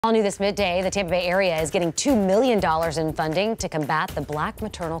All new this midday, the Tampa Bay area is getting $2 million in funding to combat the Black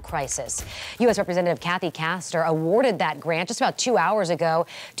maternal crisis. U.S. Representative Kathy Castor awarded that grant just about 2 hours ago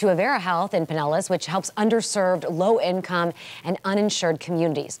to Avera Health in Pinellas, which helps underserved, low-income, and uninsured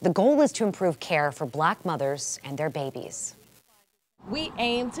communities. The goal is to improve care for Black mothers and their babies. We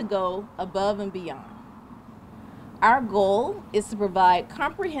aim to go above and beyond. Our goal is to provide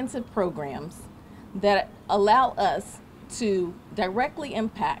comprehensive programs that allow us to directly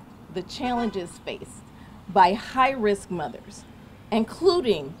impact the challenges faced by high-risk mothers,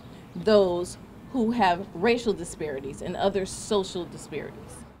 including those who have racial disparities and other social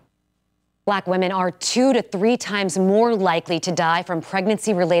disparities. Black women are 2 to 3 times more likely to die from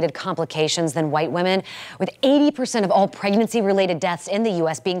pregnancy-related complications than white women, with 80% of all pregnancy-related deaths in the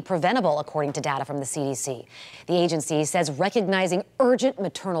U.S. being preventable, according to data from the CDC. The agency says recognizing urgent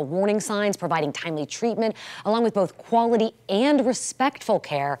maternal warning signs, providing timely treatment, along with both quality and respectful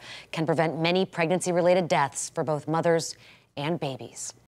care, can prevent many pregnancy-related deaths for both mothers and babies.